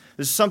 This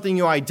is something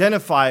you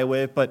identify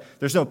with, but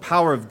there's no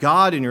power of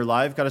God in your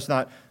life. God has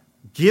not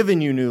given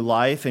you new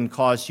life and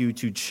caused you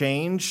to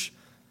change,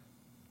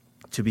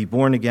 to be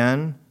born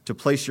again, to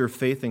place your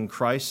faith in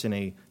Christ in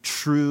a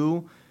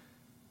true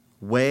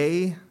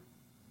way,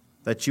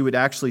 that you would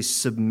actually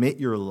submit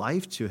your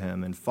life to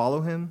Him and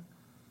follow Him.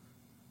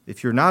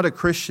 If you're not a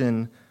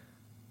Christian,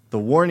 the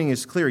warning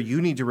is clear.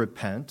 You need to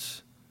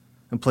repent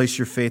and place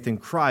your faith in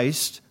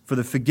Christ for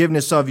the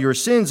forgiveness of your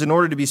sins in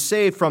order to be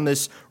saved from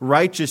this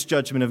righteous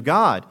judgment of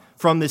God,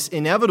 from this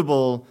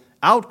inevitable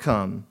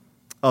outcome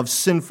of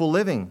sinful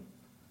living.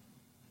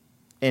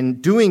 And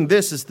doing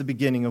this is the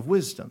beginning of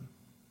wisdom.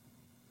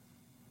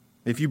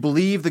 If you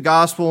believe the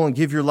gospel and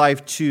give your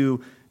life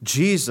to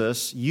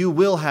Jesus, you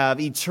will have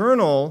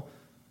eternal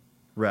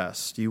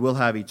rest. You will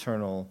have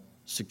eternal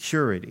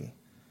security.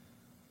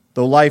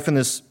 Though life in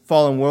this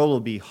fallen world will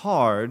be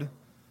hard,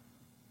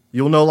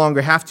 you'll no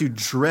longer have to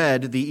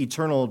dread the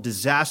eternal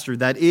disaster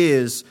that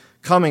is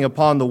coming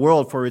upon the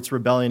world for its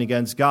rebellion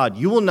against God.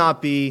 You will not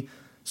be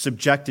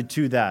subjected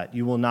to that.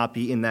 You will not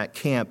be in that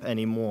camp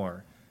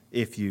anymore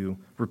if you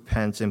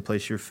repent and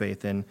place your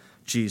faith in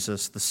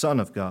Jesus, the Son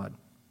of God.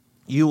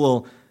 You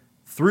will,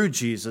 through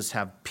Jesus,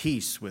 have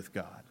peace with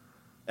God,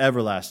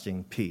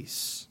 everlasting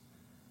peace.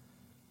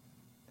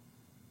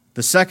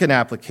 The second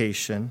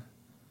application,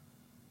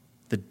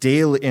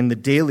 in the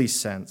daily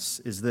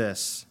sense, is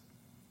this.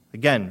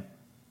 Again,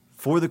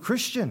 for the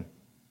Christian.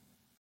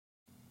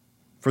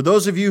 For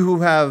those of you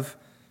who have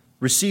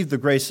received the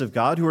grace of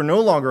God, who are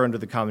no longer under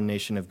the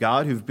condemnation of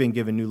God, who've been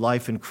given new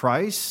life in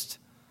Christ,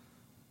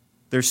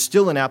 there's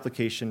still an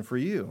application for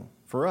you,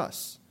 for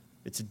us.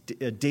 It's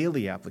a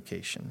daily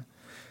application.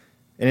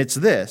 And it's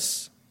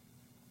this,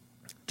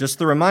 just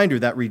the reminder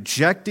that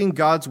rejecting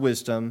God's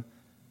wisdom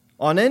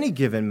on any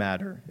given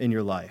matter in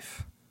your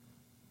life,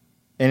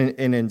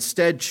 and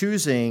instead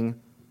choosing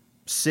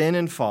sin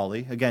and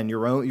folly, again,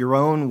 your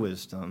own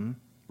wisdom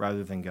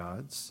rather than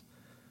God's,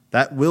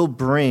 that will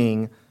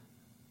bring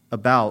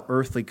about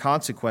earthly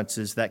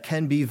consequences that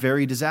can be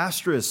very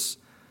disastrous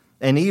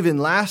and even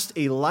last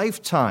a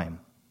lifetime.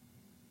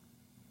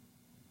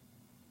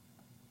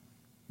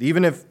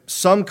 Even if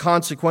some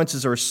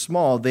consequences are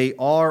small, they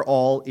are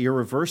all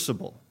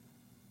irreversible.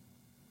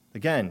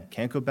 Again,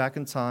 can't go back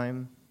in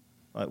time.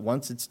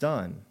 Once it's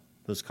done,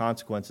 those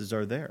consequences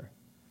are there.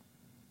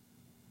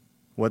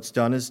 What's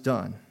done is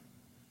done.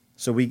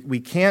 So we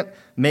can't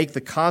make the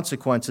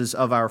consequences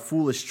of our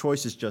foolish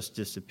choices just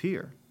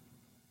disappear.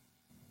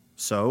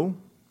 So,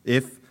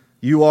 if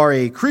you are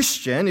a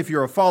Christian, if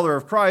you're a follower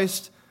of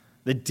Christ,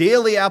 the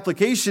daily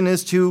application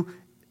is to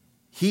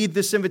heed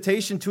this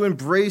invitation to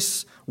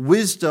embrace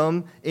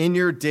wisdom in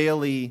your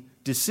daily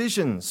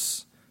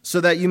decisions so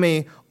that you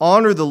may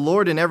honor the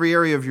Lord in every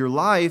area of your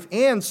life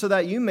and so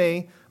that you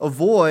may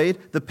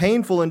avoid the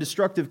painful and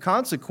destructive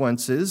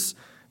consequences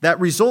that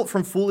result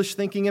from foolish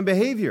thinking and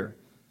behavior.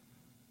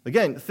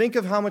 Again, think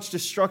of how much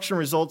destruction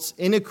results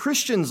in a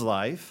Christian's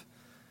life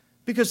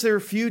because they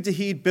refuse to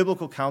heed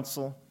biblical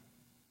counsel.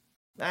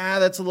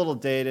 That's a little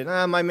dated.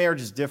 My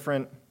marriage is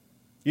different.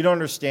 You don't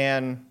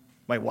understand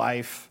my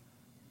wife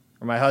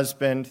or my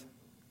husband.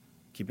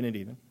 Keeping it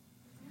even.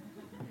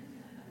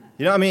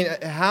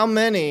 How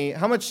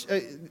much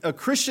a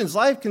Christian's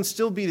life can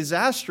still be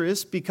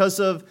disastrous because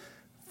of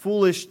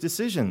foolish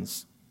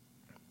decisions,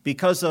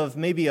 because of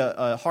maybe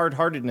a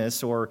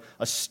hard-heartedness or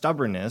a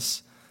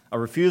stubbornness, a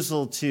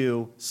refusal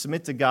to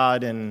submit to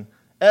God in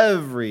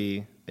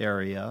every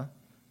area,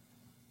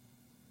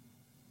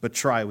 but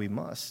try we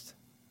must.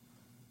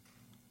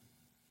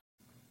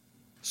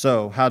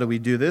 So how do we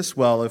do this?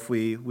 Well, if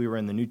we were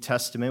in the New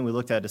Testament, we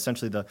looked at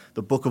essentially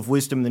the book of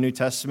wisdom in the New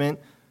Testament,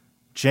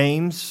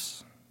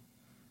 James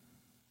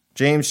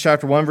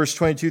chapter 1, verse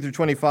 22 through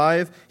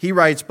 25, he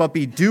writes, "But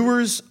be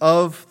doers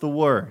of the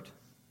word,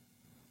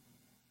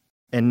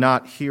 and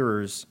not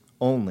hearers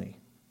only,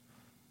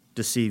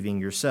 deceiving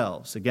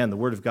yourselves." Again, the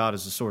word of God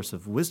is the source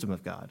of wisdom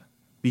of God.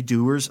 Be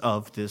doers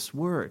of this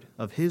word,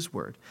 of his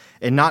word,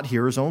 and not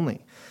hearers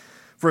only.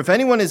 For if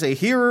anyone is a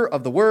hearer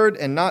of the word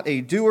and not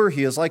a doer,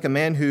 he is like a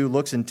man who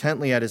looks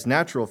intently at his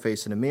natural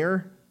face in a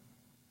mirror.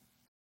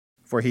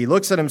 For he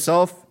looks at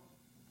himself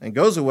and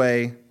goes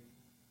away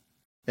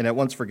and at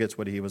once forgets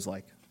what he was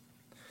like.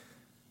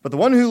 But the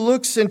one who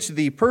looks into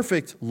the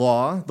perfect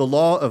law, the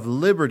law of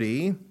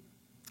liberty,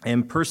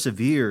 and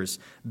perseveres,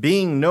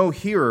 being no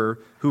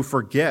hearer who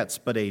forgets,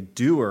 but a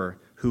doer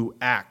who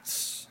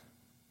acts,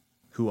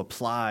 who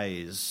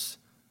applies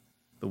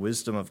the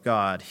wisdom of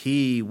God,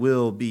 he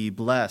will be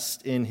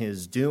blessed in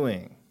his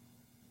doing.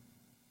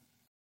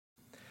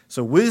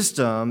 So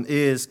wisdom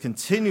is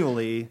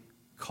continually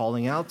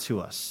calling out to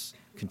us,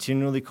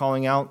 continually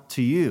calling out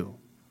to you.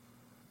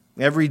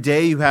 Every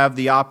day you have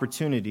the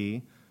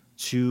opportunity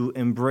to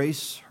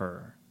embrace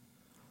her.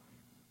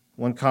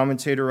 One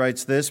commentator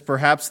writes this: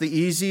 "Perhaps the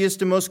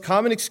easiest and most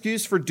common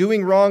excuse for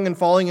doing wrong and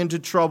falling into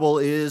trouble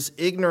is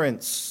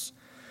ignorance,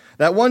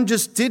 that one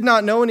just did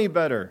not know any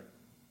better."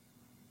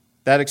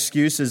 That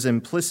excuse is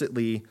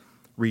implicitly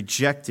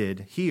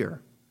rejected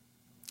here.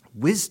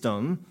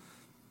 Wisdom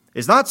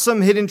is not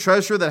some hidden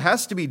treasure that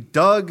has to be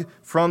dug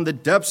from the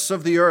depths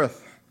of the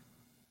earth,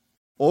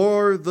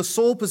 or the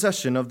sole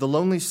possession of the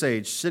lonely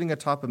sage sitting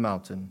atop a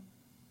mountain.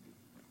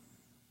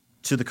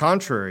 To the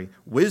contrary,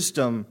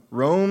 wisdom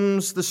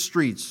roams the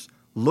streets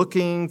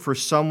looking for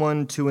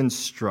someone to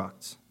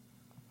instruct.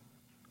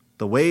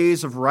 The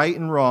ways of right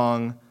and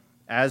wrong,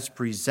 as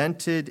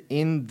presented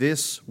in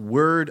this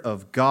word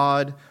of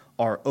God,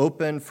 are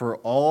open for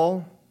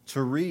all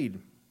to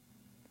read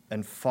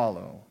and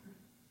follow.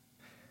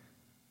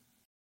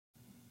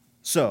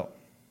 So,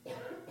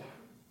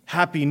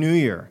 Happy New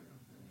Year.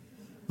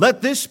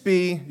 Let this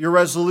be your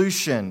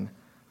resolution.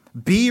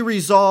 Be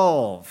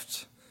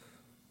resolved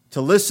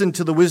to listen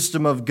to the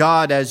wisdom of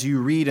God as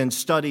you read and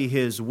study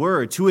his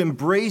word, to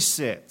embrace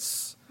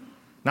it,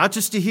 not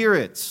just to hear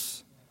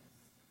it.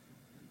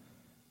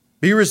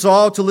 Be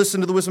resolved to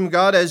listen to the wisdom of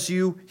God as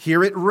you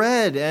hear it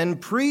read and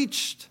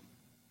preached.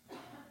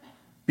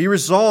 Be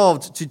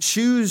resolved to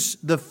choose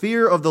the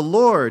fear of the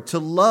Lord, to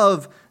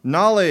love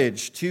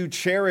knowledge, to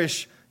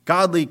cherish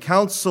godly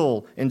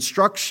counsel,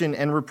 instruction,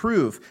 and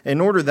reproof,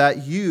 in order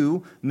that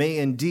you may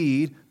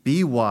indeed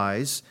be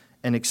wise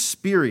and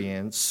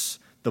experience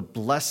the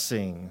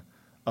blessing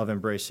of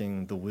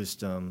embracing the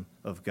wisdom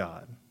of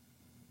God.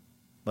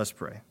 Let's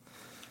pray.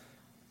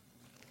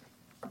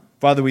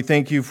 Father, we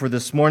thank you for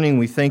this morning.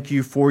 We thank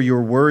you for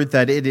your word,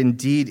 that it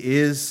indeed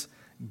is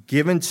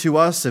given to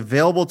us,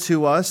 available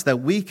to us,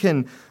 that we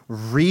can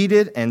read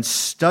it and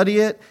study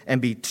it and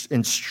be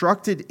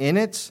instructed in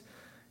it.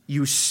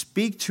 You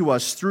speak to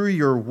us through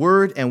your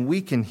word, and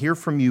we can hear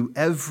from you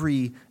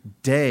every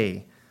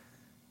day.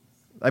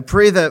 I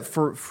pray that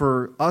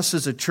for us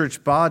as a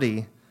church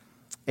body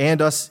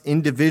and us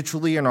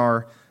individually in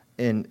our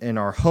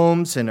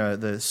homes and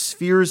the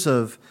spheres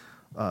of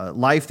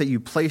life that you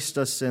placed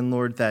us in,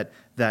 Lord,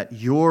 that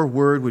your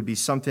word would be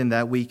something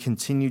that we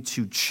continue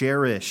to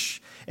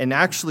cherish and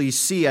actually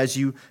see, as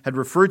you had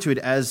referred to it,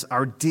 as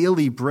our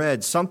daily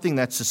bread, something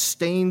that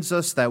sustains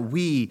us, that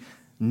we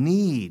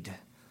need.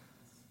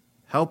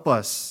 Help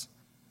us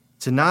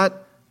to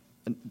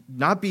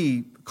not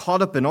be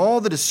caught up in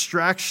all the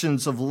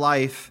distractions of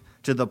life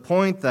to the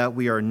point that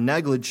we are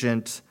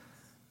negligent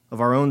of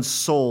our own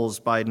souls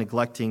by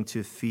neglecting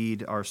to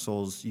feed our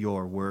souls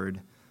your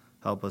word.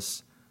 Help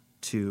us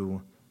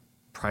to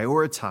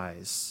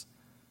prioritize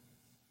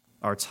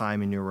our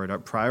time in your word,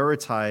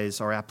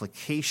 prioritize our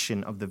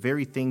application of the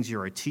very things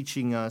you are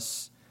teaching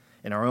us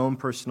in our own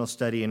personal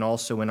study and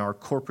also in our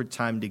corporate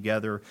time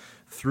together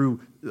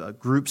through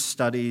group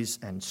studies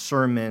and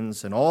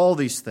sermons and all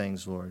these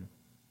things, Lord.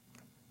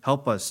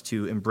 Help us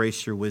to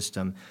embrace your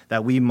wisdom,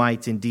 that we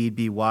might indeed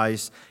be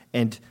wise,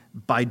 and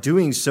by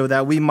doing so,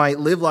 that we might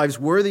live lives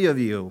worthy of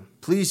you,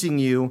 pleasing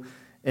you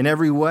in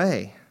every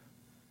way,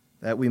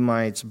 that we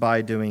might,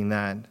 by doing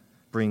that,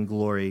 bring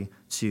glory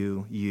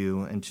to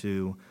you and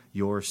to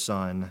your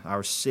Son,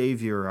 our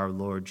Savior, our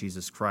Lord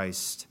Jesus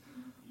Christ.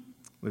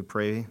 We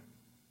pray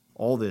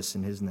all this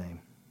in his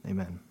name.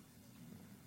 Amen.